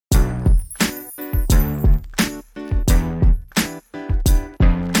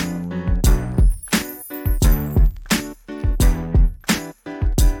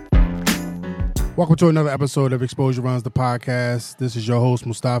Welcome to another episode of Xposure Runs the podcast. This is your host,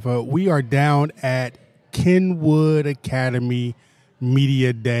 Mustafa. We are down at Kenwood Academy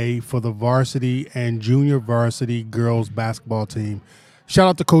Media Day for the varsity and junior varsity girls basketball team. Shout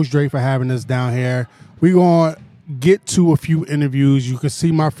out to Coach Dre for having us down here. We're going to get to a few interviews. You can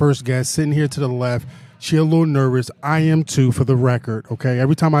see my first guest sitting here to the left. She's a little nervous. I am too, for the record, okay?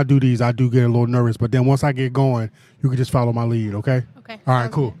 Every time I do these, I do get a little nervous. But then once I get going, you can just follow my lead, okay? Okay. All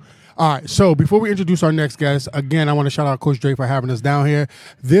right, cool. All right, so before we introduce our next guest, again, I want to shout out Coach Dre for having us down here.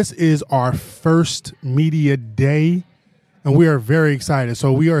 This is our first media day, and we are very excited.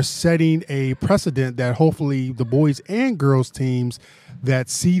 So we are setting a precedent that hopefully the boys and girls teams that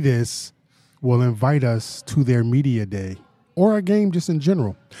see this will invite us to their media day or a game just in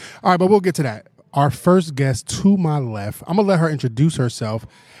general. All right, but we'll get to that. Our first guest to my left, I'm going to let her introduce herself.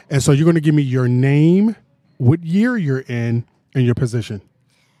 And so you're going to give me your name, what year you're in, and your position.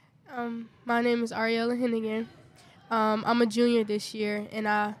 My name is Ariella Hennigan. I'm a junior this year, and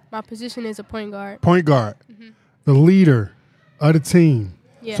my position is a point guard. Point guard, the leader of the team.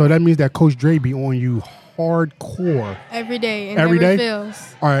 Yeah. So that means that Coach Dre be on you hardcore. Every day, and Every never day?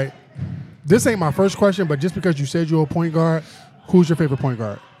 fails. All right. This ain't my first question, but just because you said you're a point guard, who's your favorite point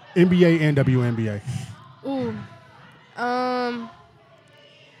guard? NBA and WNBA. Ooh.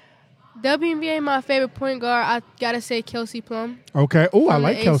 WNBA, my favorite point guard, I got to say Kelsey Plum. Okay. Oh, I From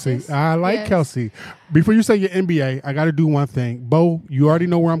like the Kelsey. Aces. I like Yes. Kelsey. Before you say your NBA, I got to do one thing. Bo, you already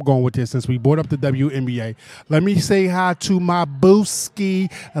know where I'm going with this since we brought up the WNBA. Let me say hi to my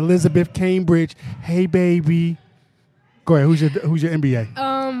booski, Elizabeth Cambridge. Hey, baby. Go ahead. Who's your NBA?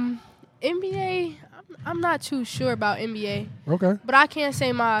 NBA, I'm not too sure about NBA, Okay. but I can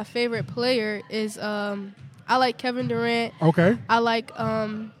say my favorite player is I like Kevin Durant. Okay. I like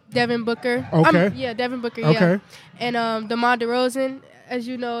Devin Booker. Okay. Devin Booker, Okay. yeah. And DeMar DeRozan, as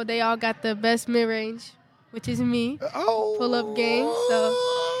you know, they all got the best mid-range, which is me. Oh. Pull-up game,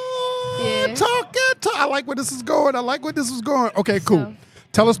 so, yeah. Talk. I like where this is going. Okay, cool. So-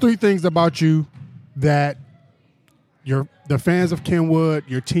 Tell us 3 things about you that the fans of Kenwood,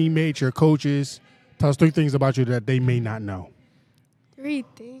 your teammates, your coaches, tell us 3 things about you that they may not know. 3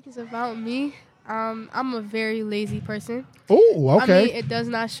 things about me. I'm a very lazy person. Oh, okay. I mean, it does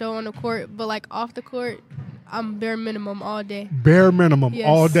not show on the court, but, like, off the court, I'm bare minimum all day. Bare minimum Yes.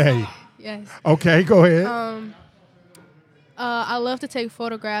 all day. Yes. Okay, go ahead. I love to take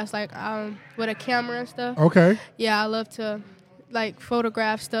photographs, like, with a camera and stuff. Okay. Yeah, I love to, like,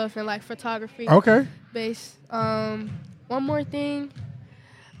 photograph stuff and, like, photography. Okay. Base. One more thing.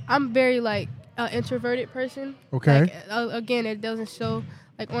 I'm very, like, introverted person. Okay. Like, again, it doesn't show,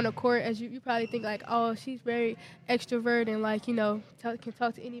 like, on the court, as you probably think, like, oh, she's very extrovert and, like, you know, can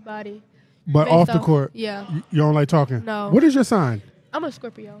talk to anybody. But Based off the off- court, yeah. you don't like talking? No. What is your sign? I'm a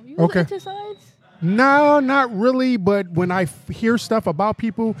Scorpio. You Okay. into signs? No, not really. But when I hear stuff about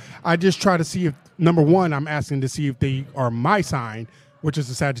people, I just try to see if, number one, I'm asking to see if they are my sign, which is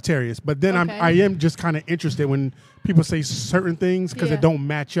a Sagittarius. But then Okay. I am just kind of interested when people say certain things because Yeah. it don't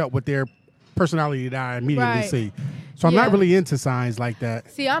match up with their personality that I immediately Right. see. So I'm not Yeah. really into signs like that.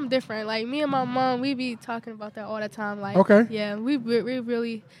 See, I'm different. Like, me and my mom, we be talking about that all the time. Like, Okay. Yeah, we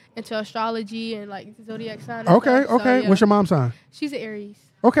really into astrology and, like, zodiac sign. And Okay, stuff. So, okay. yeah. What's your mom's sign? She's an Aries.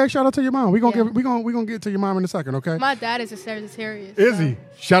 Okay, shout out to your mom. We Yeah. gonna get to your mom in a second, okay? My dad is a Sagittarius. Is so- he?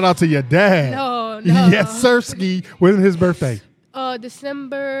 Shout out to your dad. No. Yes, Sirski. When's his birthday?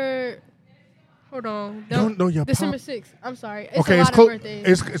 December. Hold on. You don't know your December pop? 6th. I'm sorry. It's Okay, a it's lot close. of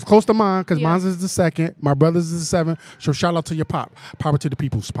birthdays. It's close to mine because Yeah. mine's is the 2nd. My brother's is the 7th. So shout out to your pop. Power to the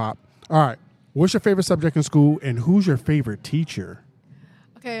people's pop. All right. What's your favorite subject in school, and who's your favorite teacher?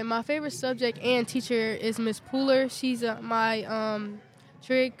 Okay, my favorite subject and teacher is Miss Pooler. She's my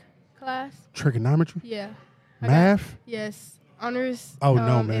trig class. Trigonometry, Yeah. I got- math. Yes. Honors. Oh,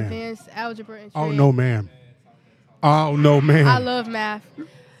 no, man. Advanced algebra and Oh trig. no, ma'am. Oh no, man. I love math.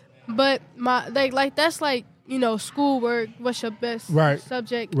 But my like that's like, you know, schoolwork. What's your best Right.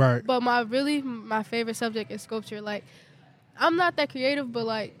 subject? Right. But my favorite subject is sculpture. Like, I'm not that creative, but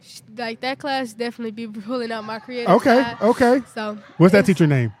like that class definitely be pulling out my creative Okay. side. Okay. So What's that it's teacher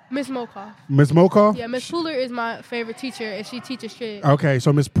name? Miss Mokoff. Miss Mokoff. Yeah, Miss Pooler is my favorite teacher, and she teaches trig. Okay,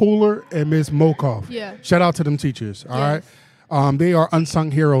 so Miss Pooler and Miss Mokoff. Yeah. Shout out to them teachers. All right. Yes. They are unsung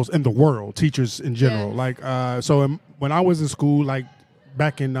heroes in the world. Teachers in general. Yes. Like, when I was in school, like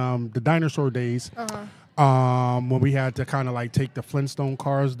back in the dinosaur days, when we had to kind of like take the Flintstone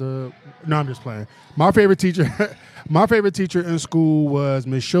cars. No, I'm just playing. My favorite teacher, in school was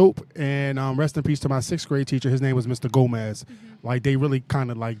Miss Shope, and rest in peace to my 6th grade teacher. His name was Mr. Gomez. Like, they really kind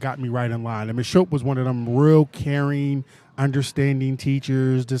of like got me right in line. And Miss Shope was one of them real caring, understanding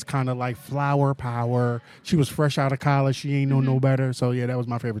teachers, just kind of like flower power. She was fresh out of college. She ain't know no better. So, yeah, that was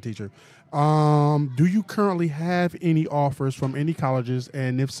my favorite teacher. Do you currently have any offers from any colleges?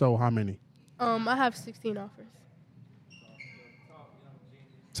 And if so, how many? I have 16 offers.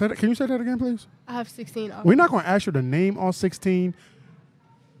 Can you say that again, please? I have 16 offers. We're not going to ask you to name all 16,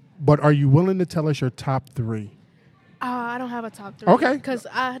 but are you willing to tell us your top 3? I don't have a top 3. Okay. Because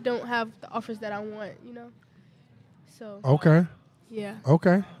I don't have the offers that I want, you know? So. Okay. Yeah.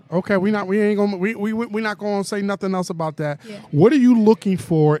 Okay. We're not going to say nothing else about that. Yeah. What are you looking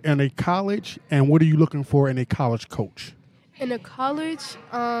for in a college, and what are you looking for in a college coach? In a college,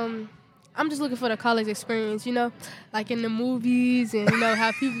 I'm just looking for the college experience, you know, like in the movies and, you know,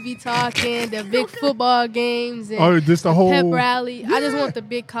 how people be talking, the big football games and just the whole pep rally. Yeah. I just want the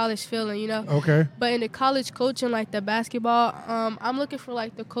big college feeling, you know. Okay. But in the college coaching, like the basketball, I'm looking for,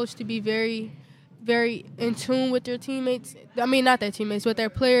 like, the coach to be very, very in tune with their teammates. I mean, not their teammates, but their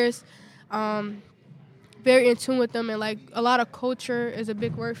players. Very in tune with them, and, like, a lot of culture is a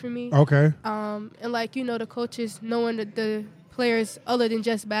big word for me. Okay. And, like, you know, the coaches knowing the players other than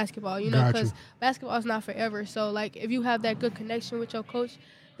just basketball, you know, because basketball is not forever. So, like, if you have that good connection with your coach,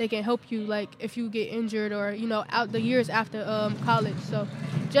 they can help you, like, if you get injured or, you know, out the years after college. So,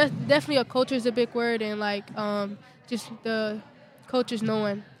 just definitely a culture is a big word, and, like, just the coaches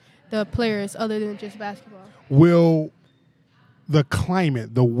knowing the players other than just basketball. Will the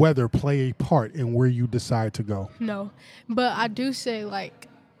climate, the weather play a part in where you decide to go? No, but I do say, like,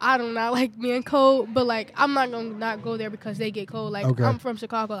 I do not like being cold, but, like, I'm not going to not go there because they get cold. Like, I'm from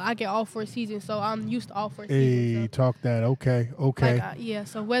Chicago. I get all 4 seasons, so I'm used to all 4 seasons. Hey, talk that. Okay. Like, yeah,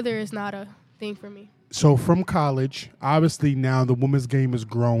 so weather is not a thing for me. So from college, obviously now the women's game is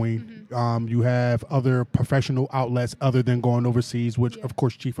growing. You have other professional outlets other than going overseas, which, of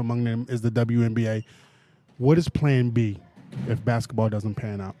course, chief among them is the WNBA. What is plan B if basketball doesn't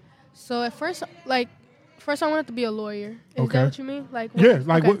pan out? So at first I wanted to be a lawyer. Is that what you mean? Like, what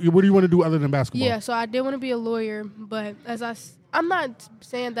do you want to do other than basketball? Yeah, so I did want to be a lawyer, but I'm not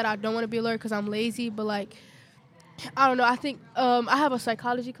saying that I don't want to be a lawyer because I'm lazy, but, like, I don't know. I think I have a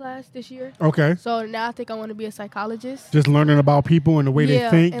psychology class this year. Okay. So now I think I want to be a psychologist. Just learning about people and the way they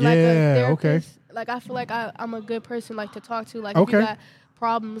think. And, like, a therapist. Like, I feel like I'm a good person, like, to talk to. Like, if you got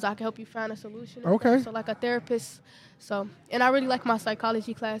problems, I can help you find a solution. So, like, a therapist. So, and I really like my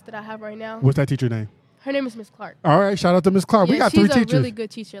psychology class that I have right now. What's that teacher name? Her name is Miss Clark. All right, shout out to Miss Clark. We got 3 teachers. She's a really good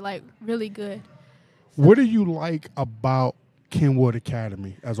teacher, like, really good. So, what do you like about Kenwood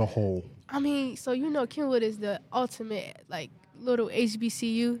Academy as a whole? I mean, so, you know, Kenwood is the ultimate, like, little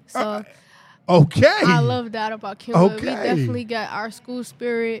HBCU. So, I love that about Kenwood. We definitely got our school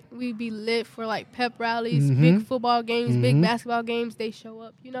spirit. We be lit for, like, pep rallies, big football games, big basketball games. They show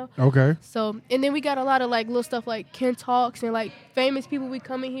up, you know? So, and then we got a lot of, like, little stuff like Ken Talks and, like, famous people we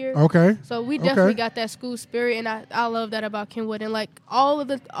come in here. So we definitely got that school spirit, and I love that about Kenwood. And, like,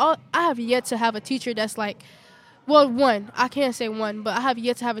 I have yet to have a teacher that's, like, well, one. I can't say one, but I have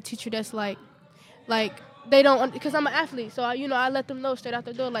yet to have a teacher that's, like, they don't, because I'm an athlete, so I let them know straight out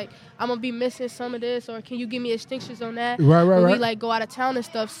the door, like, I'm gonna be missing some of this, or can you give me extinctions on that? Right. We, like, go out of town and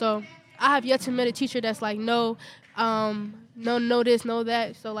stuff. So I have yet to meet a teacher that's like, no this, no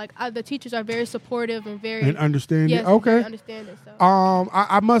that. So, like, the teachers are very supportive and very understanding. Yes, very understanding. So.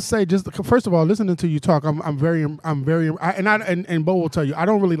 I must say, just first of all, listening to you talk, I'm very, and Bo will tell you, I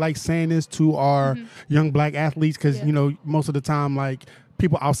don't really like saying this to our young black athletes because most of the time, like,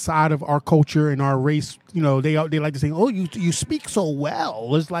 people outside of our culture and our race, they like to say, "Oh, you speak so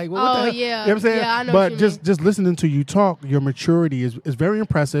well." It's like, well, what the hell? Yeah, you know what I'm saying? Yeah, I know. But just listening to you talk, your maturity is very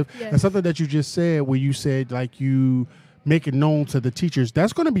impressive. Yes. And something that you just said, where you said, like, you make it known to the teachers,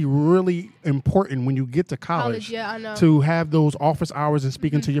 that's going to be really important when you get to college. Yeah, I know. To have those office hours and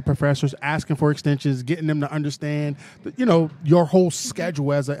speaking to your professors, asking for extensions, getting them to understand, your whole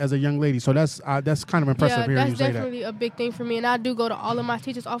schedule as a young lady. So that's kind of impressive. Yeah, that's definitely a big thing for me. And I do go to all of my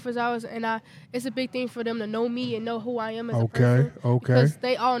teachers' office hours, and it's a big thing for them to know me and know who I am as a person. Because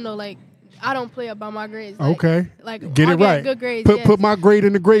they all know, like, I don't play about my grades. Like, get it right. Good grades. Put my grade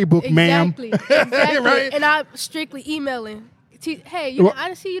in the grade book, ma'am. Exactly. Right? And I'm strictly emailing. Hey,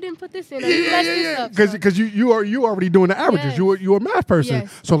 I see you didn't put this in. Or you messed this up. Because you already doing the averages. Yes. You a math person.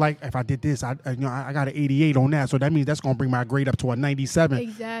 Yes. So, like, if I did this, I got an 88 on that. So that means that's gonna bring my grade up to a 97.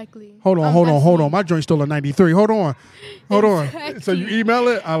 Exactly. Hold on. My joint's still a 93. Hold on. Exactly. So you email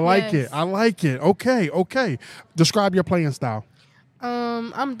it. I like it. Okay. Describe your playing style.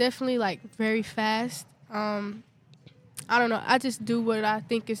 I'm definitely, like, very fast. I don't know. I just do what I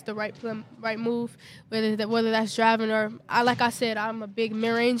think is the right move, whether that's driving or like I said, I'm a big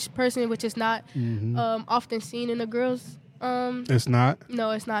mid-range person, which is not often seen in the girls It's not.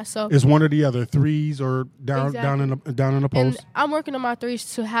 No, it's not. So it's one or the other, threes or down in the post. And I'm working on my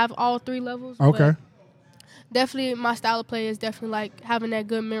threes to have all 3 levels. Okay. Definitely, my style of play is definitely like having that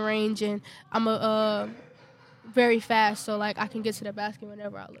good mid range, and I'm very fast, so like I can get to the basket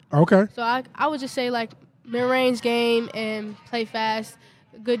whenever I look. Okay. So I would just say like mid range game and play fast.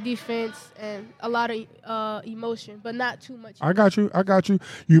 Good defense and a lot of emotion, but not too much. I got you.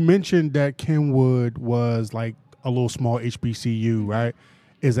 You mentioned that Kenwood was like a little small HBCU, right?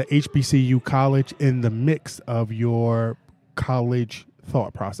 Is a HBCU college in the mix of your college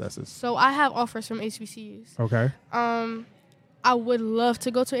thought processes? So I have offers from HBCUs. Okay. I would love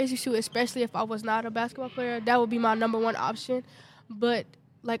to go to HBCU, especially if I was not a basketball player. That would be my number one option. But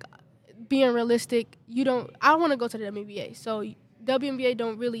like being realistic, I want to go to the WNBA. So WNBA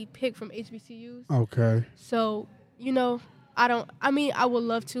don't really pick from HBCUs. Okay. So, I would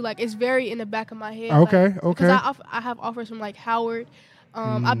love to. Like, it's very in the back of my head. Okay, okay. Because I have offers from, like, Howard.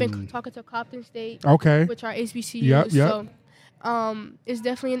 I've been talking to Compton State. Okay. Which are HBCUs. Yep. So, it's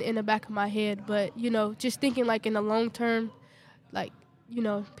definitely in the back of my head. But, just thinking, like, in the long term, like,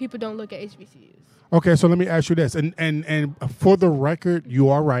 people don't look at HBCUs. Okay, so let me ask you this. And for the record, you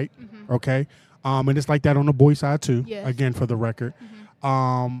are right. Mm-hmm. Okay. And it's like that on the boys' side too. Yes. Again, for the record.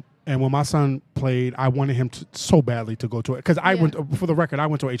 Mm-hmm. And when my son played, I wanted him so badly to go to it because I went. For the record, I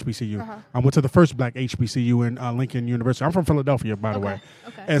went to HBCU. Uh-huh. I went to the first black HBCU in Lincoln University. I'm from Philadelphia, by the way.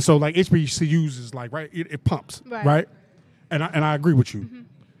 Okay. And so, like HBCUs is like it pumps, right? And I agree with you. Mm-hmm.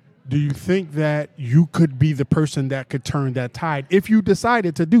 Do you think that you could be the person that could turn that tide if you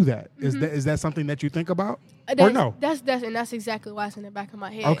decided to do that? Mm-hmm. Is that something that you think about? Or no? That's exactly why it's in the back of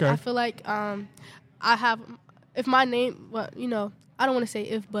my head. Okay. I feel like I have, if my name, I don't want to say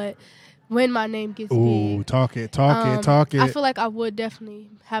if, but when my name gets big. Talk it. I feel like I would definitely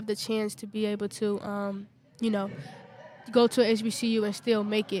have the chance to be able to, go to a HBCU and still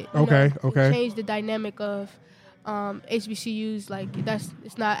make it. Okay. Change the dynamic of HBCUs. Like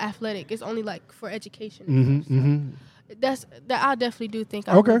it's not athletic. It's only like for education. Mm-hmm. I definitely do think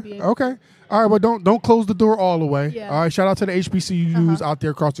I would be able to. All right, but don't close the door all the way. Yeah. All right, shout out to the HBCUs out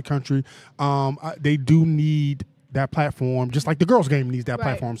there across the country. They do need that platform, just like the girls' game needs that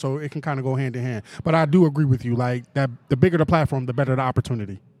platform, so it can kind of go hand in hand. But I do agree with you, like that. The bigger the platform, the better the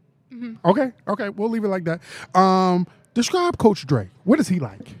opportunity. Mm-hmm. Okay, we'll leave it like that. Describe Coach Dre. What is he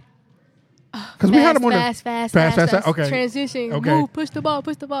like? Because we had him on fast. Okay. Transition. Okay. Move. Push the ball.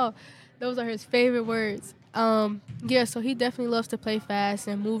 Those are his favorite words. So he definitely loves to play fast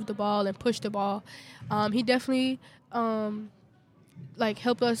and move the ball and push the ball. He definitely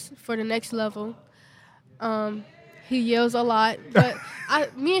helped us for the next level. He yells a lot, but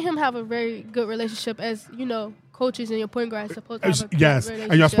me and him have a very good relationship as coaches and your point guard are supposed to have a good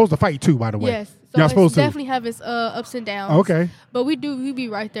relationship. And you're supposed to fight too, by the way. Yes. So you're supposed to definitely have his ups and downs. Okay. But we be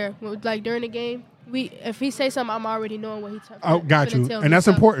right there. Like during the game, if he say something, I'm already knowing what he's talking about. Oh, got you. And that's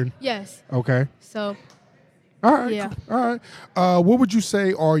important. Yes. Okay. So. All right. Yeah. All right. What would you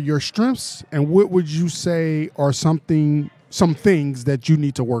say are your strengths, and what would you say are some things that you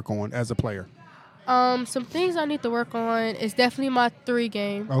need to work on as a player? Some things I need to work on is definitely my 3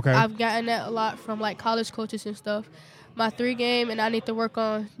 game. Okay. I've gotten that a lot from like college coaches and stuff. My 3 game, and I need to work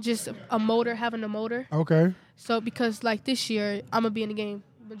on just having a motor. Okay. So because like this year, I'm gonna be in the game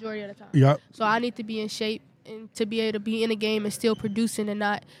majority of the time. Yep. So I need to be in shape and to be able to be in a game and still producing and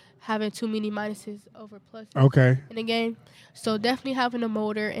not having too many minuses over pluses in the game. So definitely having a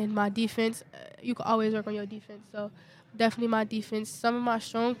motor, and my defense, you can always work on your defense. So definitely my defense. Some of my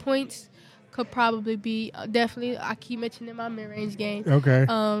strong points could probably be definitely, I keep mentioning my mid-range game. Okay.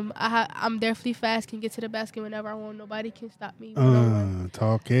 I'm definitely fast, can get to the basket whenever I want. Nobody can stop me.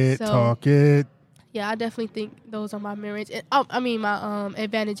 Talk it. Yeah, I definitely think those are my mid-range. And, my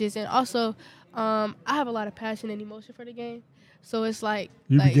advantages. And also, I have a lot of passion and emotion for the game. So it's like...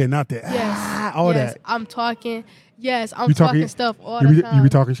 You be getting out there. Yes. All that. I'm talking... Yes, I'm talking stuff all the time. You be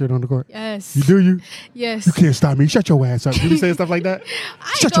talking shit on the court? Yes. You do you? Yes. You can't stop me. Shut your ass up. You be saying stuff like that?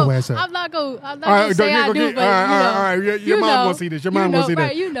 Shut your ass up. I'm not going to say I do, but all right. Your mom won't see this. Your mom won't see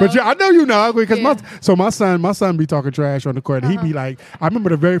this. You know. But I know you know. Because my son be talking trash on the court. And he be like, I remember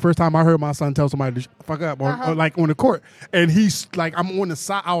the very first time I heard my son tell somebody to fuck up on the court. And he's like, I'm on the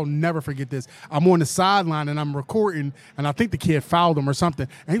side. I'll never forget this. I'm on the sideline and I'm recording. And I think the kid fouled him or something.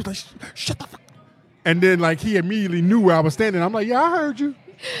 And he was like, shut the fuck up. And then, like, he immediately knew where I was standing. I'm like, yeah, I heard you.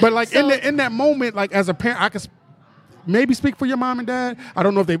 But, like, in that moment, like, as a parent, I could maybe speak for your mom and dad. I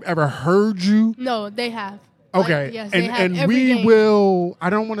don't know if they've ever heard you. No, they have. Okay, like, yes, and we will. I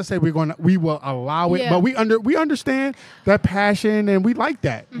don't want to say we will allow it, but we understand that passion, and we like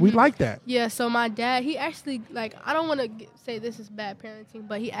that. Mm-hmm. We like that. Yeah. So my dad, he actually like, I don't want to say this is bad parenting,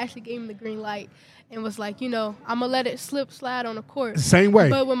 but he actually gave me the green light and was like, I'm gonna let it slide on the court. Same way.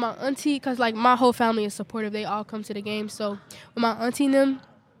 But when my auntie, cause like my whole family is supportive, they all come to the game. So when my auntie and them.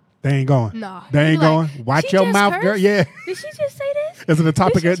 They ain't going. Nah. They ain't going. Watch your mouth, cursed? girl. Yeah. Did she just say this? Is it a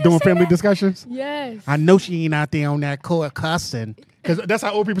topic of doing family discussions? Yes. I know she ain't out there on that court cussing. Because that's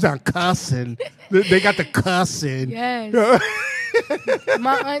how old people sound, cussing. They got the cussing. Yes.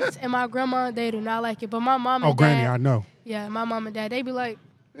 My aunts and my grandma, they do not like it. But my mom and dad. Granny, I know. Yeah, my mom and dad, they be like,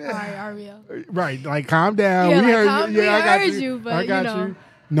 all right, Ariel. Right, like, calm down. Yeah, we heard you. Yeah, I heard you. But, I got you.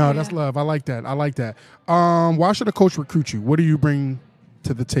 No, that's love. I like that. Why should a coach recruit you? What do you bring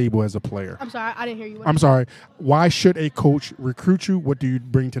to the table as a player? I'm sorry, I didn't hear you. I'm sorry. Why should a coach recruit you? What do you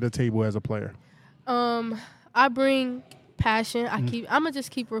bring to the table as a player? I bring passion. I'm gonna just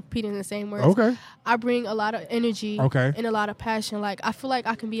keep repeating the same words. Okay. I bring a lot of energy. Okay. And a lot of passion. Like, I feel like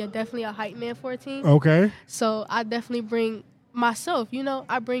I can be definitely a hype man for a team. Okay. So I definitely bring myself.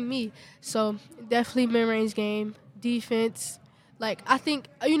 I bring me. So definitely mid-range game, defense. Like, I think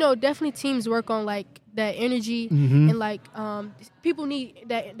definitely teams work on like that energy and like people need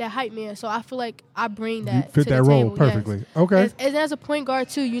that hype man. So I feel like I bring that. You fit to that the role table. perfectly. Yes. Okay. As a point guard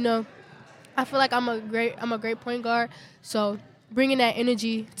too, I feel like I'm a great point guard. So bringing that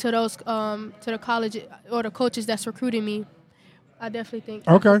energy to those to the college or the coaches that's recruiting me, I definitely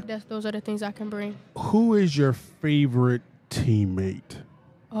think those are the things I can bring. Who is your favorite teammate?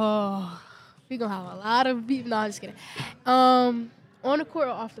 Oh, we're gonna have a lot of beef. No, I'm just kidding. On the court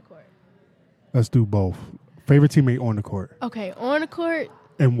or off the court? Let's do both. Favorite teammate on the court. Okay, on the court.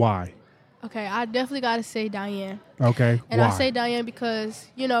 And why? Okay, I definitely got to say Diane. Okay, and why? I say Diane because,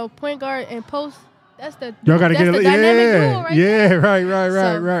 point guard and post, that's the dynamic duo right there.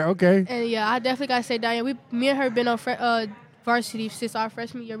 Right. Okay. And, yeah, I definitely got to say Diane. Me and her been on varsity since our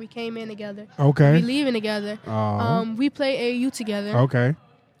freshman year. We came in together. Okay. We leaving together. We play AAU together. Okay.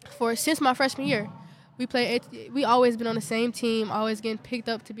 Since my freshman year. We always been on the same team, always getting picked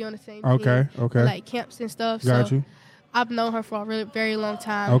up to be on the same team. Okay. Like camps and stuff. Got you. I've known her for a really, very long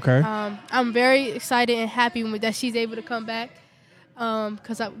time. Okay. I'm very excited and happy that she's able to come back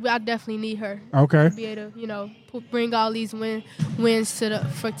because I definitely need her. Okay. To be able to, bring all these wins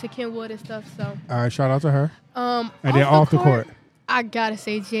to Kenwood and stuff. So. All right, shout out to her. And then off the court. I gotta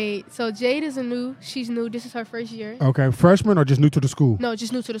say Jade. So Jade is she's new. This is her first year. Okay, freshman or just new to the school? No,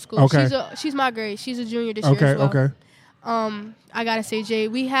 just new to the school. Okay. She's my grade. She's a junior this year as well. Okay. I gotta say Jade.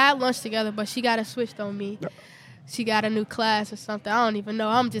 We had lunch together, but she got a switched on me. She got a new class or something. I don't even know.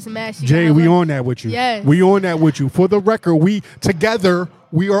 I'm just mad. Jade, we on that with you. Yes. We on that with you. For the record, we together.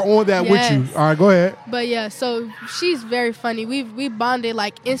 We are on that with you. All right, go ahead. But yeah, so she's very funny. We bonded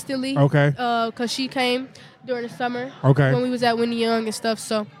like instantly. Okay. Because she came during the summer. Okay. When we was at Winnie Young and stuff.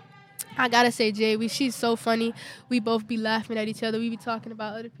 So I gotta say, Jay, she's so funny. We both be laughing at each other. We be talking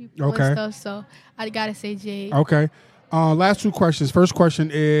about other people and stuff. So I gotta say, Jay. Okay. Last two questions. First question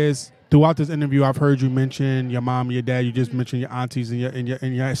is: throughout this interview, I've heard you mention your mom and your dad. You just mentioned your aunties and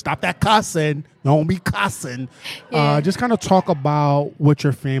your stop that cussing. Don't be cussing. Yeah. Just kind of talk about what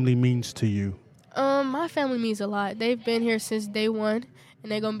your family means to you. My family means a lot. They've been here since day one,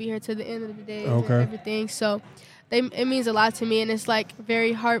 and they're gonna be here to the end of the day and everything. So, it means a lot to me, and it's like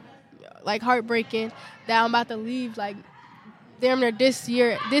very heartbreaking that I'm about to leave. Like, damn near this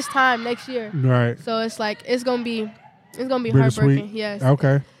time next year. Right. So it's like it's gonna be Really heartbreaking. Sweet. Yes.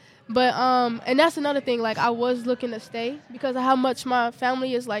 Okay. But and that's another thing. Like, I was looking to stay because of how much my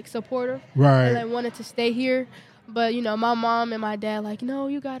family is like supportive. Right. And I wanted to stay here. But, my mom and my dad, like, no,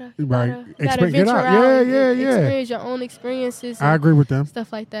 you gotta venture out. Yeah. Experience your own experiences. I agree with them.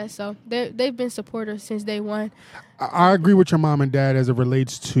 Stuff like that. So they've been supportive since day one. I agree with your mom and dad as it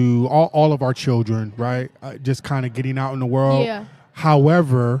relates to all of our children, right? Just kind of getting out in the world. Yeah.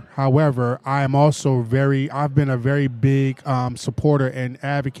 However, I am also I've been a very big supporter and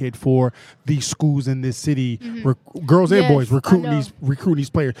advocate for these schools in this city, girls and boys, recruiting these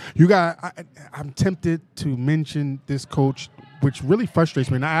players. I'm tempted to mention this coach, which really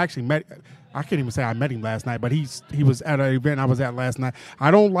frustrates me. And I can't even say I met him last night, but he was at an event I was at last night.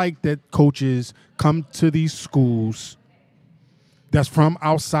 I don't like that coaches come to these schools that's from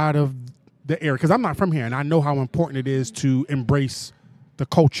outside of the area, because I'm not from here, and I know how important it is to embrace the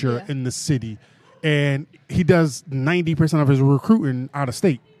culture in the city. And he does 90% of his recruiting out of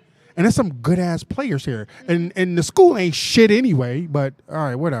state. And there's some good-ass players here. And the school ain't shit anyway, but all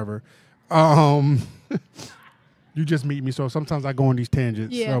right, whatever. You just meet me, so sometimes I go on these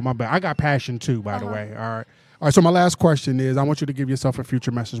tangents. Yeah. So my bad. I got passion too, by the way. All right. All right, so my last question is, I want you to give yourself a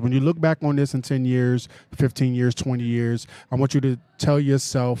future message. When you look back on this in 10 years, 15 years, 20 years, I want you to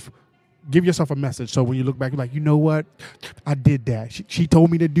give yourself a message. So when you look back, you're like, you know what? I did that. She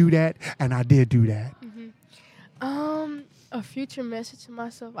told me to do that, and I did do that. A future message to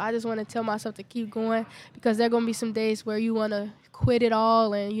myself, I just want to tell myself to keep going, because there are going to be some days where you want to quit it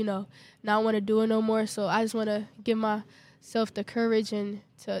all and, not want to do it no more. So I just want to give myself the courage and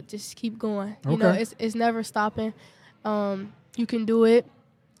to just keep going. Okay. It's never stopping. You can do it.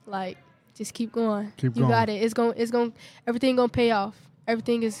 Like, just keep going. You got it. It's going everything going to pay off.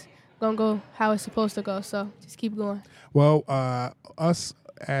 Everything is going to go how it's supposed to go. So just keep going. Well, us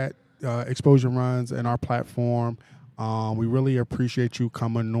at Xposure Runs and our platform, we really appreciate you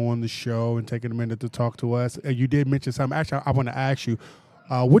coming on the show and taking a minute to talk to us. You did mention something. Actually, I want to ask you,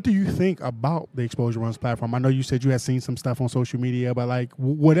 what do you think about the Xposure Runs platform? I know you said you had seen some stuff on social media, but like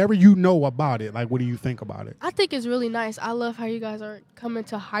whatever you know about it, like what do you think about it? I think it's really nice. I love how you guys are coming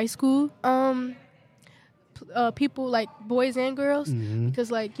to high school. People like boys and girls, because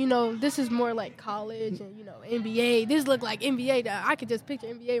this is more like college and NBA. This look like NBA. That I could just picture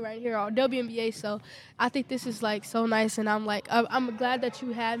NBA right here, or WNBA. So I think this is like so nice, and I'm glad that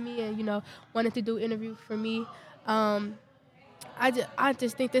you had me and wanted to do an interview for me. I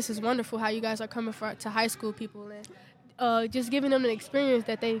just think this is wonderful how you guys are coming to high school people and just giving them an experience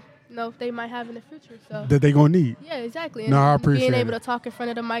that they they might have in the future. So that they gonna need. Yeah, exactly. No, I appreciate being able to talk in front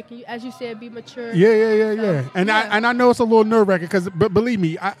of the mic and, as you said, be mature. Yeah. And I know it's a little nerve wracking but believe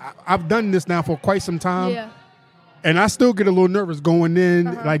me, I've done this now for quite some time. Yeah. And I still get a little nervous going in,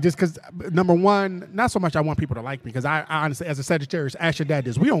 like just because, number one, not so much I want people to like me, because I honestly, as a Sagittarius, ask your dad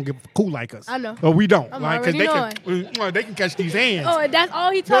this, we don't get cool like us. I know. Or we don't. I'm like, because they can catch these hands. Oh, that's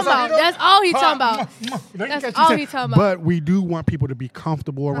all he talking about. That's all he talking about. That's all he talking about. But we do want people to be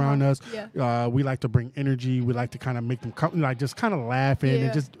comfortable around us. Yeah. We like to bring energy. We like to kind of make them just kind of laughing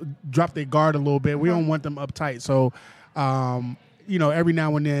and just drop their guard a little bit. We don't want them uptight. So, every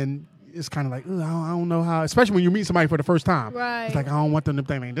now and then, it's kind of like, I don't know how, especially when you meet somebody for the first time. Right. It's like, I don't want them to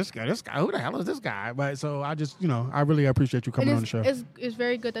think, this guy, who the hell is this guy? But so I just, I really appreciate you coming on the show. It's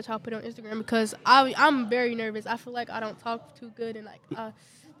very good that y'all put it on Instagram, because I'm very nervous. I feel like I don't talk too good and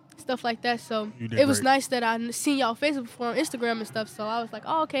stuff like that. So it was nice that I seen y'all Facebook before on Instagram and stuff. So I was like,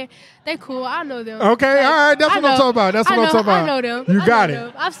 oh, okay, they cool. I know them. Okay, all right. That's what I'm talking about. That's what I'm talking about. I know them. You got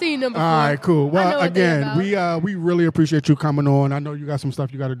it. I've seen them before. All right, cool. Well, again, we really appreciate you coming on. I know you got some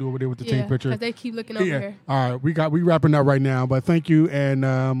stuff you got to do over there with the team picture. Because they keep looking over here. All right, we wrapping up right now. But thank you, and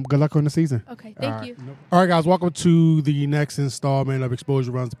good luck on the season. Okay, thank you. All right, guys, welcome to the next installment of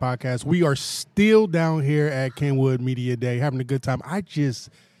Xposure Runs the podcast. We are still down here at Kenwood Media Day, having a good time. I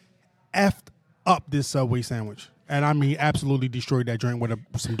just effed up this Subway sandwich. And I mean, absolutely destroyed that joint with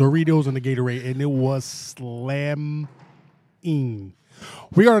some Doritos and the Gatorade, and it was slamming.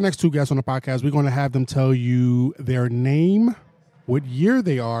 We got our next two guests on the podcast. We're going to have them tell you their name, what year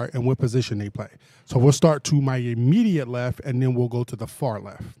they are, and what position they play. So we'll start to my immediate left, and then we'll go to the far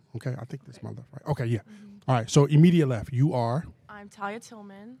left. Okay? I think that's my left, right? Okay, yeah. All right, so immediate left, you are? I'm Talia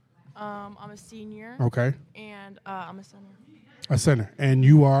Tillman. I'm a senior. Okay. And I'm a center. A center. And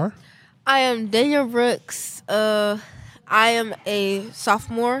you are? I am Daniel Brooks. I am a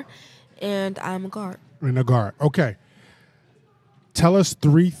sophomore, and I'm a guard. And a guard. Okay. Tell us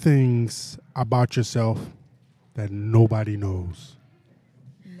 3 things about yourself that nobody knows.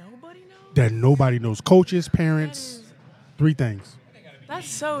 Nobody knows? That nobody knows. Coaches, parents, 3 things. That's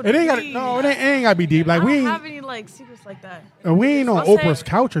so deep. It ain't got to be deep. Like, I we don't ain't have any like secrets like that. We ain't on Oprah's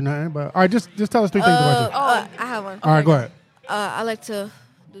couch or nothing. But all right, just tell us 3 things about yourself. I have one. All right, go ahead. I like to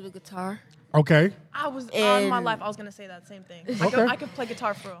do the guitar. Okay. I was on my life. I was gonna say that same thing. I could play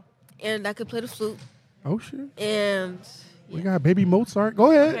guitar for real. And I could play the flute. Oh shit. And we got baby Mozart.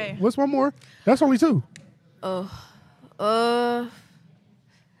 Go ahead. Okay. What's one more? That's only 2. That's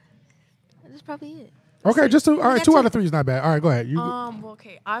probably it. Okay, just 2. All right, 2 out of 3 is not bad. All right, go ahead.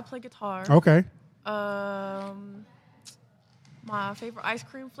 Okay. I play guitar. Okay. My favorite ice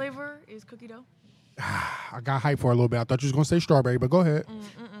cream flavor is cookie dough. I got hyped for a little bit. I thought you was gonna say strawberry, but go ahead.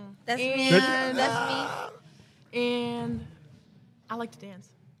 That's me. That's me. And I like to dance.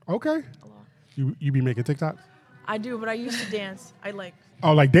 Okay. A lot. You be making TikToks? I do, but I used to dance.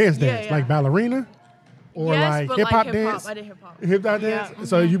 Oh, like dance, Yeah. like ballerina, or yes, like but hip hop like dance. I did hip hop. Hip hop dance. Yeah.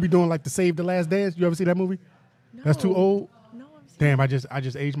 So you be doing like the Save the Last Dance. You ever see that movie? No. That's too old. No, Damn, I just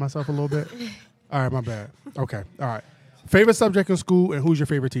aged myself a little bit. All right, my bad. Okay, all right. Favorite subject in school, and who's your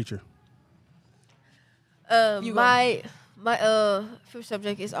favorite teacher? My favorite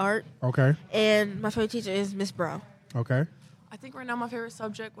subject is art. Okay. And my favorite teacher is Miss Brown. Okay. I think right now my favorite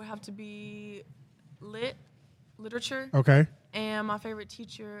subject would have to be lit literature. Okay. And my favorite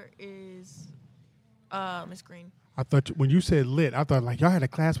teacher is Miss Green. I thought when you said lit, I thought like y'all had a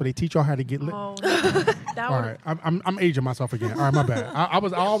class where they teach y'all how to get lit. Oh, no. All right, I'm aging myself again. All right, my bad. I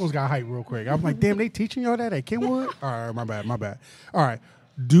almost got hyped real quick. I was like, damn, they teaching y'all that at Kenwood? All right, my bad. All right,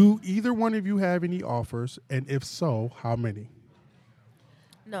 do either one of you have any offers, and if so, how many?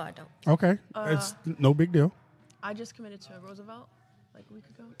 No, I don't. Okay, it's no big deal. I just committed to Roosevelt like a week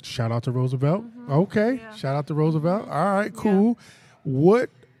ago. Shout out to Roosevelt. Okay, Yeah. shout out to Roosevelt. All right, cool. Yeah. What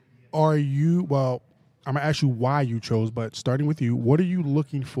are you? Well, I'm gonna ask you why you chose, but starting with you, what are you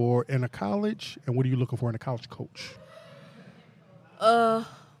looking for in a college, and what are you looking for in a college coach? What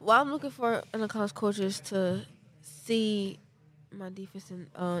I'm looking for in a college coach is to see my defense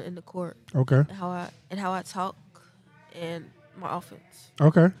in the court. Okay. And how I talk and my offense.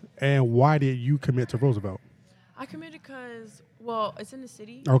 Okay. And why did you commit to Roosevelt? I committed because, well, it's in the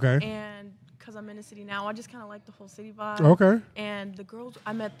city. Okay. And because I'm in the city now, I just kind of like the whole city vibe. Okay. And the girls,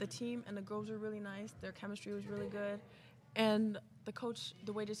 I met the team, and the girls were really nice. Their chemistry was really good. And the coach,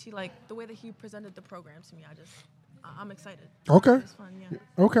 the way that he presented the program to me, I'm excited. Okay. It was fun, yeah.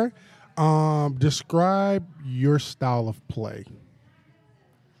 Okay. Describe your style of play.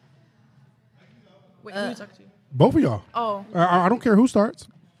 Wait, who you talking to? Both of y'all. Oh. I don't care who starts.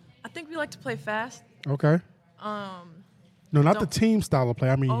 I think we like to play fast. Okay. No, not the team style of play.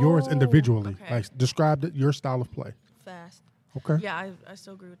 I mean yours individually. Okay. Like describe your style of play. Fast. Okay. Yeah, I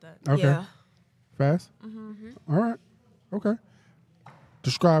still agree with that. Okay. Yeah. Fast. All right. Okay.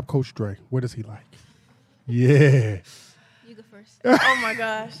 Describe Coach Dre. What is he like? Yeah. You go first. Oh my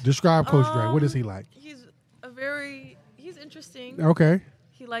gosh. Describe Coach Dre. What is he like? He's interesting. Okay.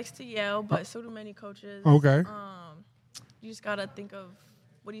 He likes to yell, but so do many coaches. Okay. You just gotta think of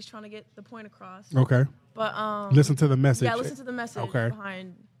what he's trying to get the point across. Okay. But listen to the message. Yeah, listen to the message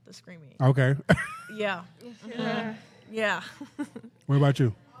behind the screaming. Okay. Yeah. Yeah. What about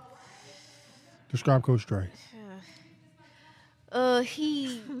you? Describe Coach Dre.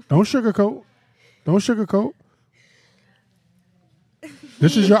 He. Don't sugarcoat.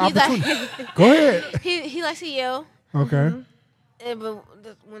 This is your opportunity. Go ahead. He likes to yell. Okay. But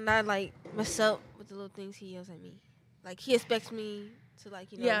when I like mess up with the little things, he yells at me. Like he expects me to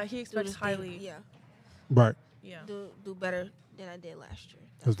Yeah, he expects highly. Yeah. Right. Yeah. Do better than I did last year.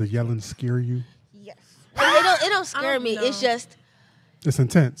 Does the yelling scare you? Yes. It don't scare me. know. It's just. It's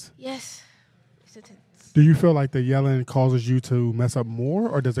intense. Yes. It's intense. Do you feel like the yelling causes you to mess up more,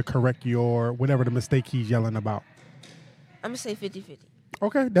 or does it correct your whatever the mistake he's yelling about? I'm gonna say 50-50.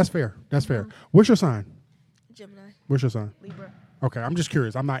 Okay, that's fair. That's fair. What's your sign? Gemini. What's your sign? Libra. Okay, I'm just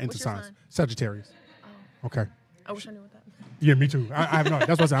curious. I'm not into What's your signs. sign? Sagittarius. Oh. Okay. I wish I knew what that meant. Yeah, me too. I have no.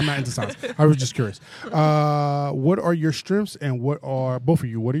 That's what I said. I'm not into signs. I was just curious. What are your strengths, and what are both of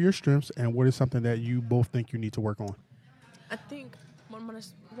you? What are your strengths, and what is something that you both think you need to work on? I think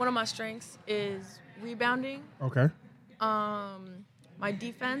one of my strengths is rebounding. Okay. My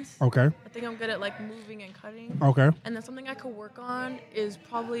defense. Okay. I think I'm good at like moving and cutting. Okay. And then something I could work on is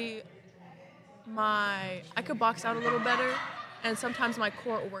probably I could box out a little better, and sometimes my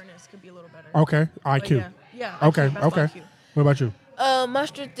core awareness could be a little better. Okay. But IQ. Yeah. Okay. IQ, basketball Okay. IQ. What about you? My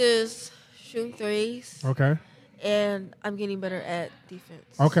strength is shooting threes. Okay. And I'm getting better at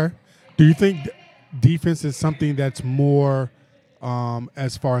defense. Okay. Do you think defense is something that's more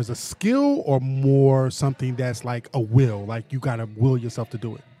as far as a skill, or more something that's like a will? Like you got to will yourself to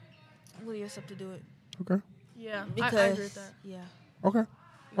do it? Will yourself to do it. Okay. Yeah, Because, I agree with that. Yeah. Okay. You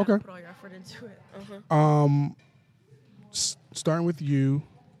gotta Okay. put all your effort into it. Starting with you,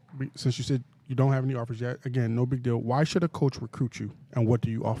 since you said you don't have any offers yet, again, no big deal. Why should a coach recruit you, and what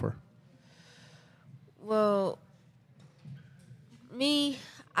do you offer? Well,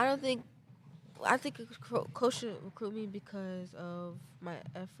 I think a coach should recruit me because of my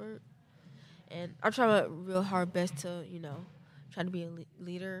effort. And I'm trying my real hard best to, try to be a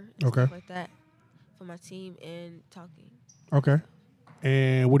leader and stuff like that for my team and talking. Okay.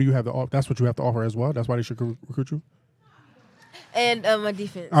 And what do you have to offer? That's what you have to offer as well? That's why they should recruit you? And my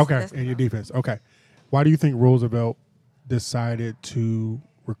defense. Okay, and your defense. Okay. Why do you think Roosevelt decided to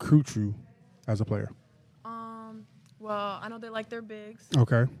recruit you as a player? Well, I know they like their bigs.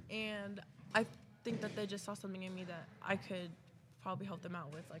 Okay. And I think that they just saw something in me that I could probably help them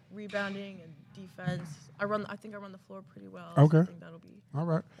out with, like rebounding and defense. I think I run the floor pretty well. Okay. So I think that'll be. All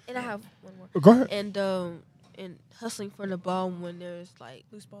right. And I have one more. Go ahead. And hustling for the ball when there's like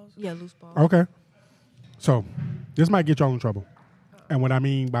Loose balls? Yeah, loose balls. Okay. So this might get y'all in trouble. And what I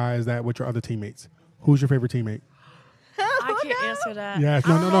mean by is that with your other teammates. Who's your favorite teammate? I can't answer that. Yes. I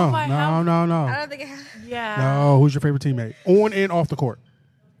don't know if I have- No. I don't think I have. Yeah. No. Who's your favorite teammate? On and off the court.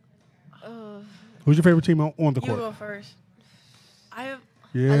 Who's Who's your favorite team on the court? You go first.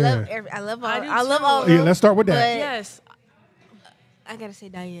 Yeah. I love all. Yeah, let's start with that. Yes. I gotta say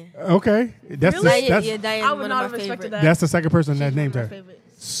Diane. Okay, that's Really? Diane. I would not have expected that. That's the second person that named her.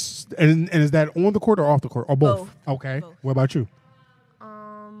 And is that on the court or off the court or both? Okay. Both. What about you?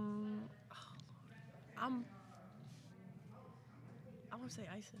 I want to say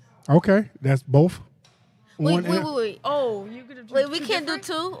Isis. Okay, that's both. Wait. Oh, you could have. Wait, we can't do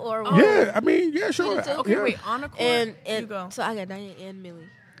two or one. Yeah, I mean, yeah, sure. Okay, yeah. wait. On the court, And you go. so I got Diane and Millie.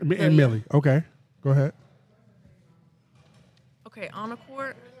 And Millie. Okay, go ahead. Okay, on the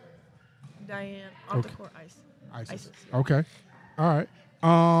court, Diane. Off the court, Isis. Yeah. Okay. All right.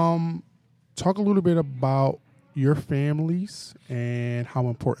 Talk a little bit about your families and how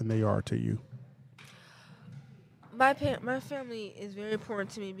important they are to you. My family is very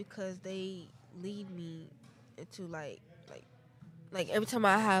important to me because they lead me into like every time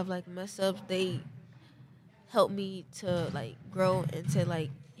I have like mess ups, they help me to like grow into like,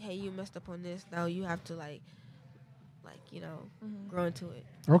 hey, you messed up on this. Now you have to grow into it.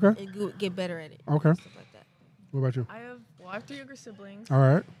 Okay. And get better at it. Okay. Stuff like that. What about you? I have 3 younger siblings. All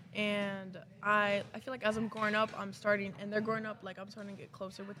right. And I feel like as I'm growing up, and they're growing up, like I'm starting to get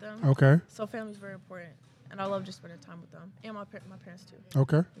closer with them. Okay. So family's very important, and I love just spending time with them and my parents too.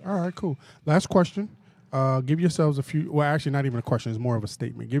 Okay. Yes. All right, cool. Last question. Give yourselves actually not even a question, it's more of a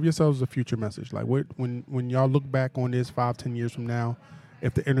statement. Give yourselves a future message. Like when y'all look back on this 5-10 years from now,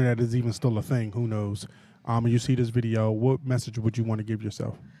 if the internet is even still a thing, who knows? And you see this video, what message would you want to give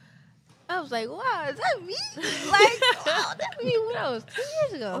yourself? I was like, wow, is that me? Like, wow, that's me when I was 2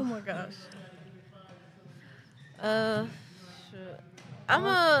 years ago. Oh my gosh. Sure.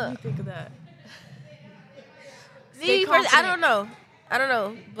 What do you think of that? Me first, I don't know,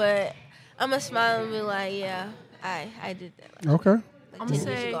 but I'm gonna smile and be like, yeah, I did that. Like, Okay. like I'm 10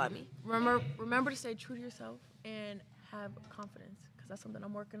 gonna years say, ago, I mean. remember to stay true to yourself and have confidence, because that's something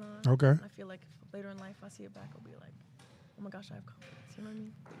I'm working on. Okay. And I feel like if later in life I see it back, I'll be like, oh my gosh, I have confidence. You know what I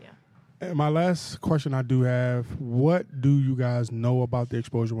mean? But yeah. And my last question I do have, what do you guys know about the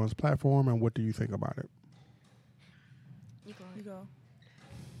Xposure Ones platform, and what do you think about it? You go.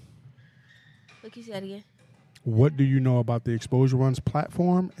 Look, you say that again. What do you know about the Xposure Ones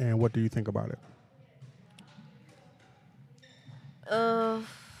platform, and what do you think about it? I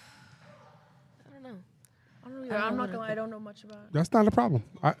don't know. I'm not gonna lie, I don't know much about it. That's not a problem.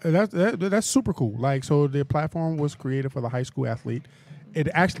 That's super cool. Like, so the platform was created for the high school athlete. It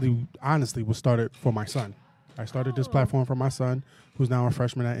actually, honestly, was started for my son. I started this platform for my son, who's now a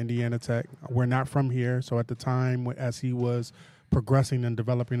freshman at Indiana Tech. We're not from here, so at the time, as he was progressing and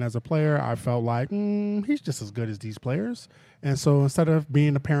developing as a player, I felt like, he's just as good as these players. And so instead of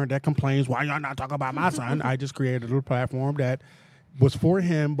being the parent that complains, why y'all not talking about my son, I just created a little platform that was for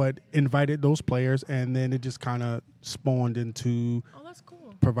him, but invited those players, and then it just kind of spawned into that's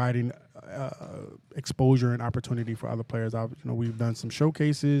cool. providing exposure and opportunity for other players. We've done some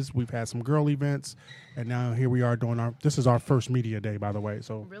showcases, we've had some girl events, and now here we are doing this is our first media day, by the way.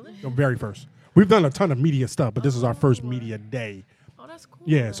 So Really? The very first. We've done a ton of media stuff, but this is our first media day. Oh, that's cool.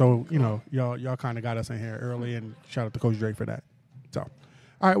 Yeah, so y'all kind of got us in here early, and shout out to Coach Drake for that. So,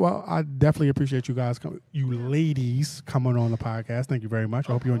 all right, well, I definitely appreciate you guys, you ladies, coming on the podcast. Thank you very much.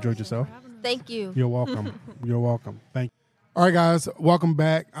 I hope you enjoyed yourself. Thank you. You're welcome. You're welcome. Thank you. All right, guys, welcome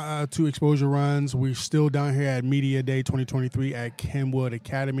back to Xposure Runs. We're still down here at Media Day 2023 at Kenwood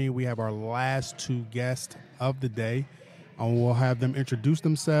Academy. We have our last 2 guests of the day, and we'll have them introduce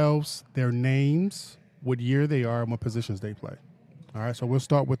themselves, their names, what year they are, and what positions they play. All right, so we'll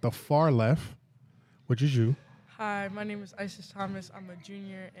start with the far left, which is you. Hi, my name is Isis Thomas. I'm a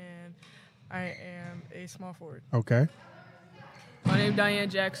junior, and I am a small forward. Okay. My name is Diane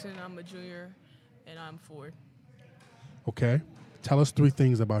Jackson. I'm a junior, and I'm forward. Okay. Tell us 3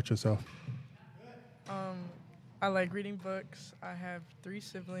 things about yourself. I like reading books. I have 3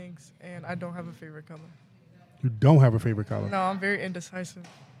 siblings, and I don't have a favorite color. You don't have a favorite color? No, I'm very indecisive.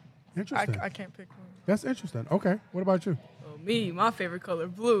 Interesting. I can't pick one. That's interesting. Okay. What about you? Me, my favorite color,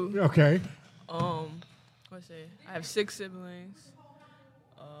 blue. Okay. Let's see. I have 6 siblings,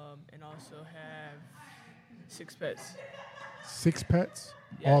 and also have 6 pets. 6 pets?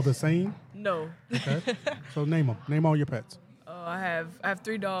 Yes. All the same? No. Okay. So name them. Name all your pets. I have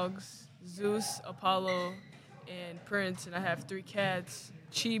 3 dogs: Zeus, Apollo, and Prince, and I have 3 cats: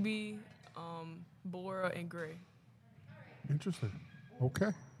 Chibi, Bora, and Gray. Interesting.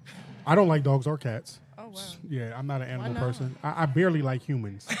 Okay. I don't like dogs or cats. Oh, wow. Yeah, I'm not an animal not? person. I barely like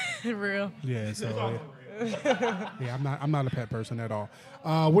humans. Real. Yeah, so yeah, I'm not a pet person at all.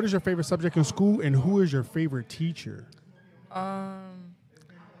 What is your favorite subject in school, and who is your favorite teacher?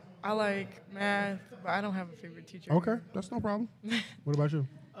 I like math, but I don't have a favorite teacher. Okay, that's no problem. What about you?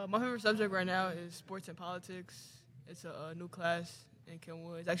 My favorite subject right now is sports and politics. It's a new class in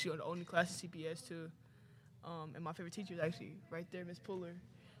Kenwood. It's actually the only class in CPS too. And my favorite teacher is actually right there, Miss Puller.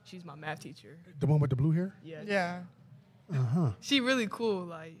 She's my math teacher. The one with the blue hair? Yeah. Yeah. She really cool.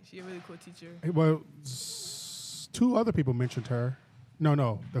 Like, she a really cool teacher. Well, two other people mentioned her.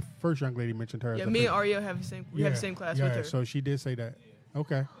 No, the first young lady mentioned her. Yeah, me and Ariel have the same. We have the same class with her. So she did say that.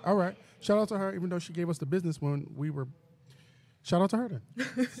 Okay, all right. Shout out to her, even though she gave us the business when we were. Shout out to her then.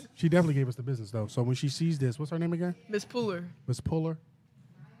 She definitely gave us the business though. So when she sees this, what's her name again? Miss Puller. Miss Puller.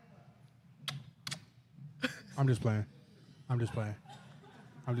 I'm just playing.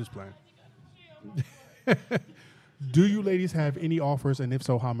 Do you ladies have any offers, and if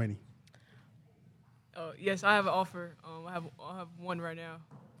so, how many? Yes, I have an offer. I have one right now.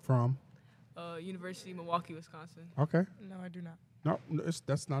 From? University of Milwaukee, Wisconsin. Okay. No, I do not. No,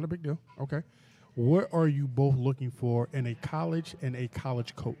 that's not a big deal. Okay. What are you both looking for in a college and a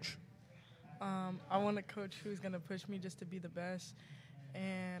college coach? I want a coach who's going to push me just to be the best,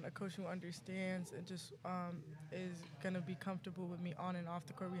 and a coach who understands and just is going to be comfortable with me on and off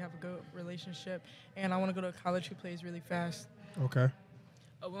the court. We have a good relationship, and I want to go to a college who plays really fast. Okay.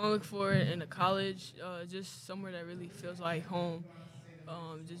 What I look for in a college, just somewhere that really feels like home.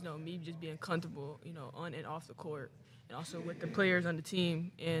 Just me just being comfortable, on and off the court, and also with the players on the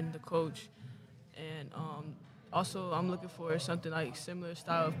team and the coach. And also, I'm looking for something like similar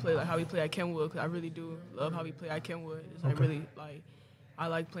style of play, like how we play at Kenwood, because I really do love how we play at Kenwood. It's I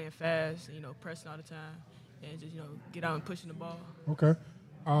like playing fast, pressing all the time, and just, get out and pushing the ball. Okay.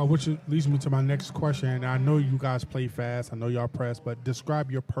 Which leads me to my next question. I know you guys play fast. I know y'all press, but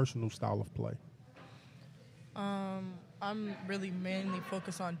describe your personal style of play. I'm really mainly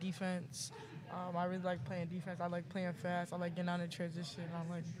focused on defense. I really like playing defense. I like playing fast. I like getting out in transition. I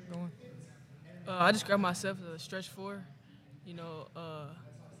like going. I describe myself as a stretch four.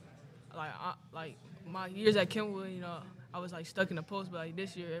 Like my years at Kenwood, I was like stuck in the post, but like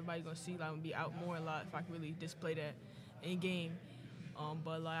this year, everybody's gonna see like I'm gonna be out more a lot if I can really display that in game.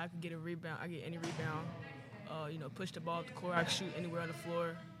 But like I could get a rebound, I get any rebound. Push the ball up the court. I can shoot anywhere on the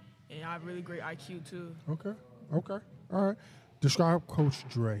floor, and I have really great IQ too. Okay. All right. Describe Coach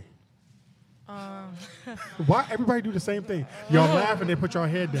Dre. Why everybody do the same thing? Y'all laugh and then put your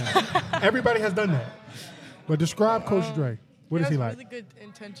head down. Everybody has done that. But describe Coach Dre. What is he like? He has really good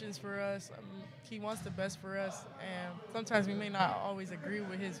intentions for us. He wants the best for us, and sometimes we may not always agree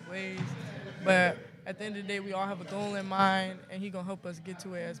with his ways, but at the end of the day, we all have a goal in mind, and he's going to help us get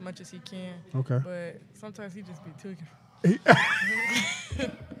to it as much as he can. Okay. But sometimes he just be tweaking.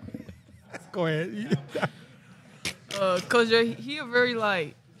 Go ahead. Coach Dre, he a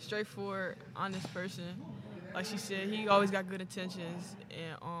very, straightforward, honest person. Like she said, he always got good intentions,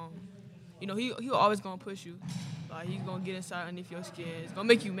 and, he'll always going to push you. Like, he's going to get inside underneath your skin. It's going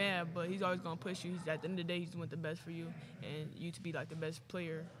to make you mad, but he's always going to push you. At the end of the day, he's want the best for you and you to be, the best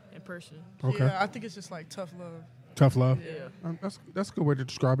player in person. Okay. Yeah, I think it's just, tough love. Tough love? Yeah. That's a good way to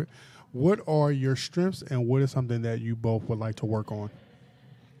describe it. What are your strengths, and what is something that you both would like to work on?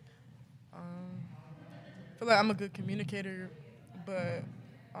 I feel like I'm a good communicator, but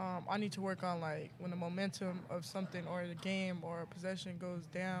I need to work on, when the momentum of something or the game or a possession goes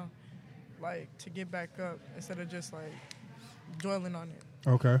down, to get back up instead of just, dwelling on it.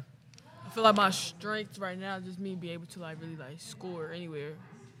 Okay. I feel like my strength right now is just me being able to, really, score anywhere.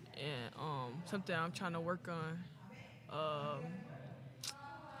 And something I'm trying to work on,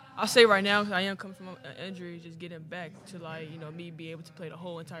 I'll say right now, because I am coming from an injury, just getting back to, me being able to play the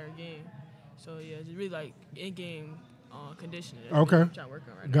whole entire game. So, yeah, just really, in-game conditioning. That's Okay. what I'm trying to work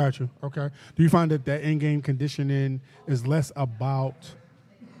on right now. Got you. Okay. Do you find that in-game conditioning is less about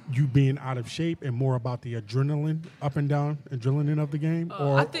you being out of shape and more about the adrenaline of the game?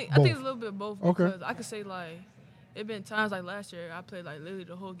 Or I think it's a little bit of both. Okay. Because I could say, it been times last year I played, literally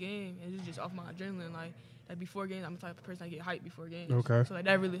the whole game, and it was just off my adrenaline. Before games, I'm the type of person I get hyped before games. Okay. So,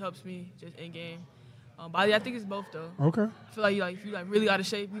 that really helps me just in-game. But I think it's both, though. Okay. I feel like if you really out of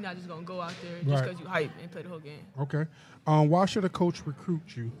shape, you're not just gonna go out there just because you hype and play the whole game. Okay. Why should a coach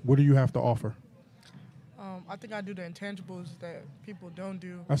recruit you? What do you have to offer? I think I do the intangibles that people don't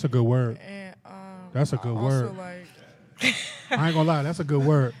do. That's a good word. And that's a good word. Also, I ain't gonna lie, that's a good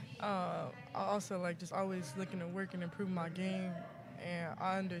word. I also just always looking to work and improve my game. And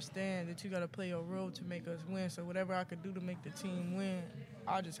I understand that you got to play your role to make us win. So whatever I could do to make the team win,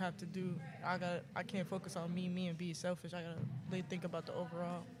 I just have to do. I can't focus on me and be selfish. I got to really think about the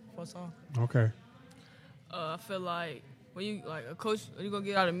overall for us all. Okay. I feel like when you a coach, when you gonna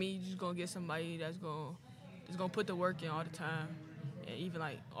get out of me, you just gonna get somebody that's gonna put the work in all the time. and even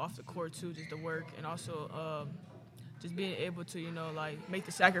like off the court too, just the work, and also just being able to, you know, like make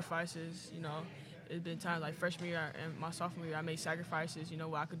the sacrifices. You know, there's been times like freshman year and my sophomore year, I made sacrifices, you know,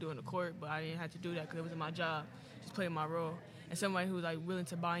 what I could do in the court, but I didn't have to do that because it wasn't my job, just playing my role. And somebody who's like willing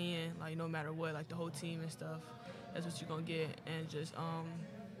to buy in, like no matter what, like the whole team and stuff, that's what you're gonna get. And just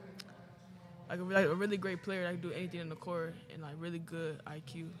like a really great player that can do anything in the court and like really good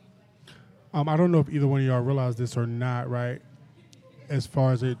IQ. I don't know if either one of y'all realize this or not, right? As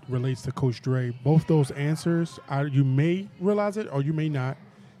far as it relates to Coach Dre, both those answers, you may realize it or you may not,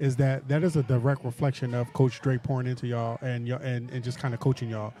 is that is a direct reflection of Coach Dre pouring into y'all and just kind of coaching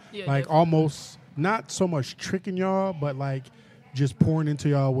y'all. Yeah, like definitely. Almost not so much tricking y'all, but like just pouring into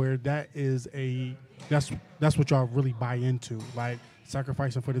y'all where that's what y'all really buy into. Like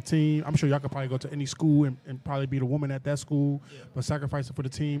sacrificing for the team. I'm sure y'all could probably go to any school and probably be the woman at that school, but sacrificing for the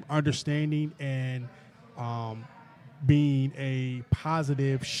team, understanding and being a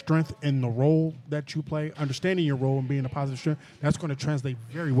positive strength in the role that you play, understanding your role and being a positive strength, that's going to translate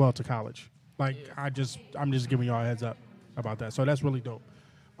very well to college. Like I'm just giving y'all a heads up about that. So that's really dope.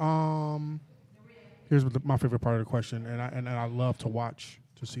 Here's my favorite part of the question, and I love to watch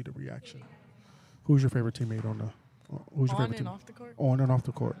to see the reaction. Who's your favorite teammate on the? Who's your favorite team? On and off the court? On and off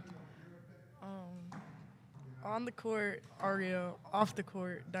the court. On the court, Ariel. Off the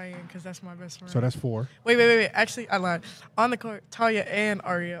court, Diane, because that's my best friend. So that's 4. Wait. Actually, I lied. On the court, Talia and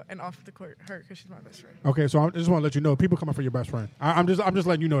Ariel, and off the court, her, because she's my best friend. Okay, so I just want to let you know, people coming for your best friend. I'm just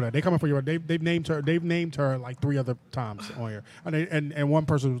letting you know that they coming for your. They've named her like 3 other times on here, and one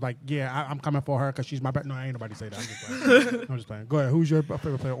person was like, yeah, I'm coming for her because she's my best. No, ain't nobody say that. I'm just playing. Go ahead. Who's your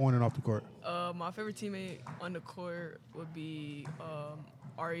favorite player on and off the court? My favorite teammate on the court would be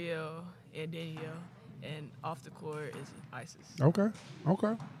Ariel and Danielle. And off the court is Isis. Okay.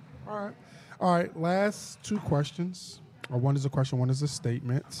 All right. Last 2 questions. Or one is a question, one is a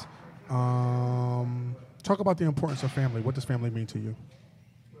statement. Talk about the importance of family. What does family mean to you?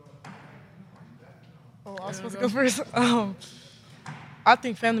 Oh, I was supposed to go first. I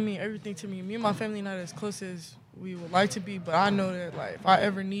think family means everything to me. Me and my family not as close as we would like to be, but I know that like if I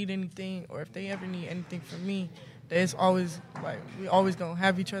ever need anything or if they ever need anything from me, that it's always like we always gonna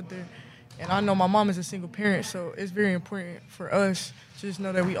have each other. And I know my mom is a single parent, so it's very important for us to just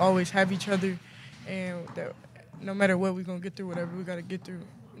know that we always have each other and that no matter what, we're going to get through whatever we got to get through.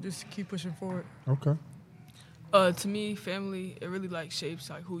 Just keep pushing forward. Okay. To me, family, it really, like,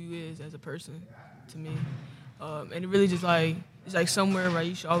 shapes, like, who you is as a person to me. And it really just, like, it's, like, somewhere where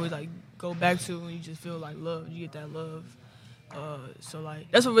you should always, like, go back to when you just feel, like, love. You get that love. So,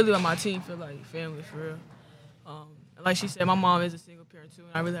 like, that's what really, like, my team feel like family, for real. Like she said, my mom is a single parent too, and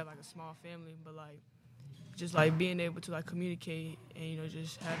I really have like a small family. But like, just like being able to like communicate and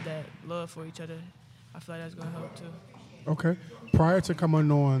just have that love for each other, I feel like that's gonna help too. Okay. Prior to coming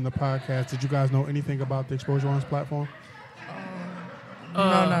on the podcast, did you guys know anything about the Xposure Ones platform?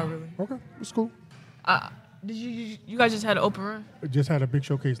 No, not really. Okay, it's cool. Did you guys just had an open run? We just had a big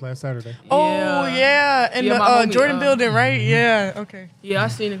showcase last Saturday. Oh yeah, in the homie, Jordan building, right? Mm-hmm. Yeah. Okay. Yeah, I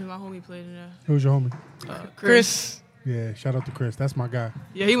seen it because my homie played in there. Who's your homie? Chris. Yeah, shout out to Chris. That's my guy.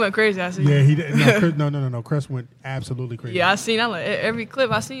 Yeah, he went crazy. I see. Yeah, he did. No. Chris went absolutely crazy. Yeah, I seen. I like every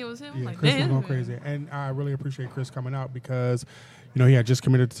clip I seen it was him. Yeah, like, Chris was going crazy, and I really appreciate Chris coming out because, he had just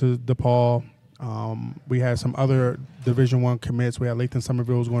committed to DePaul. We had some other Division I commits. We had Lathan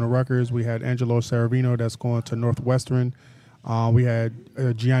Somerville was going to Rutgers. We had Angelo Saravino that's going to Northwestern. We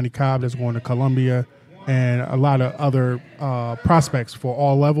had Gianni Cobb that's going to Columbia. And a lot of other prospects for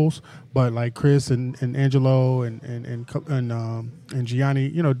all levels, but like Chris and Angelo and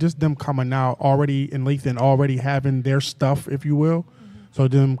Gianni, just them coming out already in Lathan, already having their stuff, if you will. Mm-hmm. So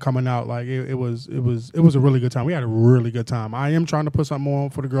them coming out like it was a really good time. We had a really good time. I am trying to put something more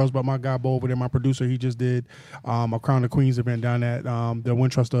on for the girls, but my guy Bo over there, my producer, he just did a Crown of Queens event down at the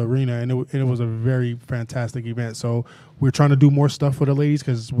Winchester Arena, and it was a very fantastic event. So we're trying to do more stuff for the ladies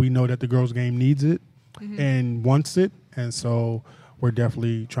because we know that the girls game needs it. Mm-hmm. And wants it, and so we're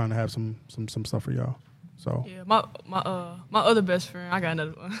definitely trying to have some stuff for y'all. So yeah, my other best friend, I got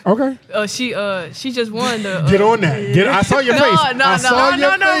another one. Okay. She just won the. Get on that. I saw your face.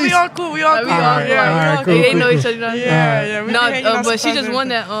 No. We all cool. We all cool. They know each other. Yeah. But she just won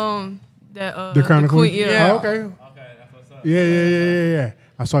that the Crown of Queen. Yeah. Oh, okay. Okay, that's what's up. Yeah.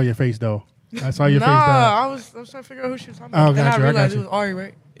 I saw your face though. I saw your face though. I was trying to figure out who she was talking about. Then I realized it was Ari,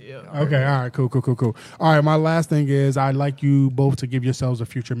 right? Yeah. Okay. All right. Cool. All right. My last thing is I'd like you both to give yourselves a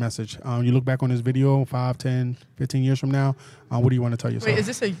future message. You look back on this video 5, 10, 15 years from now. What do you want to tell yourself? Wait, is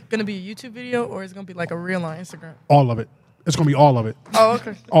this going to be a YouTube video or is it going to be like a reel on Instagram? All of it. It's going to be all of it. Oh,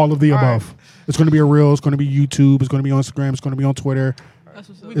 okay. All of the All above. right. It's going to be a reel. It's going to be YouTube. It's going to be on Instagram. It's going to be on Twitter.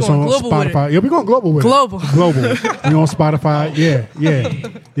 It's on Spotify. Yeah, we're going global with Global. it. Global. We on Spotify. Yeah.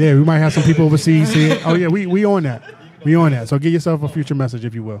 We might have some people overseas see it. Oh, yeah, we on that. We on that. So give yourself a future message,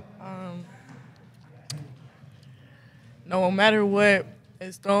 if you will. No matter what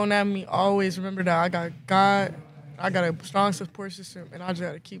is thrown at me, always remember that I got God. I got a strong support system, and I just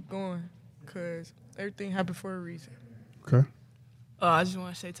got to keep going because everything happened for a reason. Okay. I just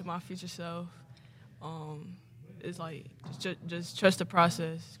want to say to my future self, it's like just trust the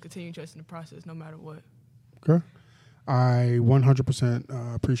process. Continue trusting the process no matter what. Okay. I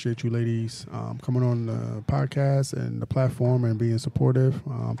 100% appreciate you ladies coming on the podcast and the platform and being supportive.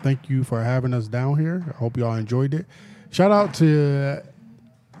 Thank you for having us down here. I hope y'all enjoyed it. Shout out to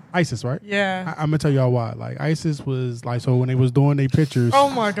ISIS, right? Yeah. I'm going to tell y'all why. Like, ISIS was like, so when they was doing their pictures. Oh,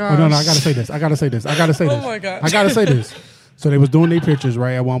 my God. No, I got to say this. Oh, my God. I got to say this. So they was doing their pictures,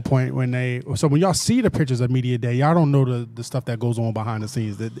 right, at one point when y'all see the pictures of Media Day, y'all don't know the stuff that goes on behind the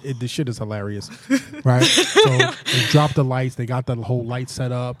scenes. The shit is hilarious, right? So they dropped the lights. They got the whole light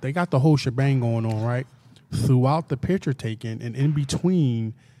set up. They got the whole shebang going on, right? Throughout the picture taking and in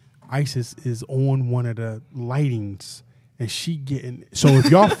between, ISIS is on one of the lightings and she getting. So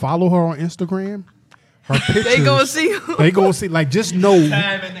if y'all follow her on Instagram, her pictures. They gonna see. They gonna see. Like, just know.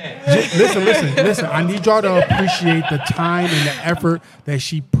 Listen. I need y'all to appreciate the time and the effort that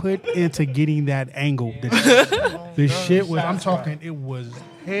she put into getting that angle. The shit was. I'm talking. It was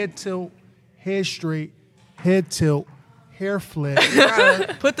head tilt, head straight, head tilt, hair flip.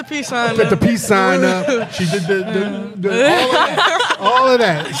 Put the peace sign up. Put the peace sign up. She did all of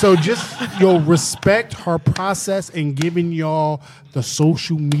that. So just respect her process and giving y'all the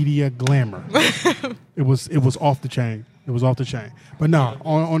social media glamour. It was off the chain. It was off the chain. But no,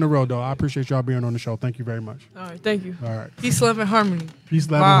 on the road though, I appreciate y'all being on the show. Thank you very much. All right, thank you. All right. Peace, love, and harmony. Peace,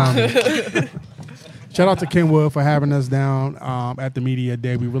 love, and harmony. Shout out to Kenwood for having us down at the Media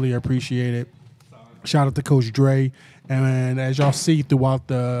Day. We really appreciate it. Shout out to Coach Dre. And as y'all see throughout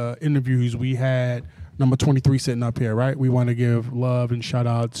the interviews, we had number 23 sitting up here, right? We want to give love and shout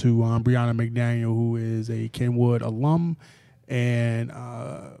out to Brianna McDaniel, who is a Kenwood alum and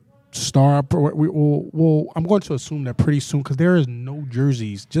star. I'm going to assume that pretty soon, because there is no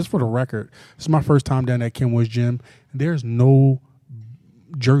jerseys. Just for the record, this is my first time down at Kenwood's gym. There's no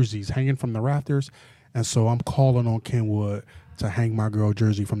jerseys hanging from the rafters, and so I'm calling on Kenwood to hang my girl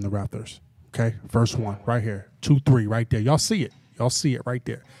jersey from the rafters. Okay, first one right here, 2-3 right there. Y'all see it. Y'all see it right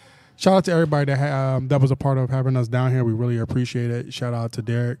there. Shout out to everybody that was a part of having us down here. We really appreciate it. Shout out to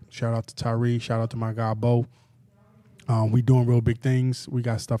Derek. Shout out to Tyree. Shout out to my guy Bo. We doing real big things. We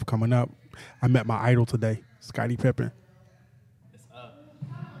got stuff coming up. I met my idol today, Scottie Pippen.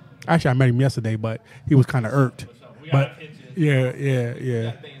 Actually, I met him yesterday, but he was kind of irked. But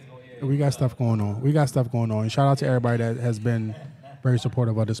yeah. We got stuff going on. And shout out to everybody that has been very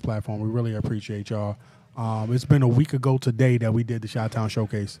supportive of this platform. We really appreciate y'all. It's been a week ago today that we did the Chi-Town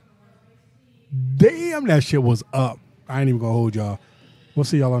Showcase. Damn, that shit was up. I ain't even gonna hold y'all. We'll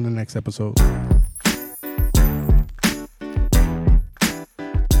see y'all on the next episode.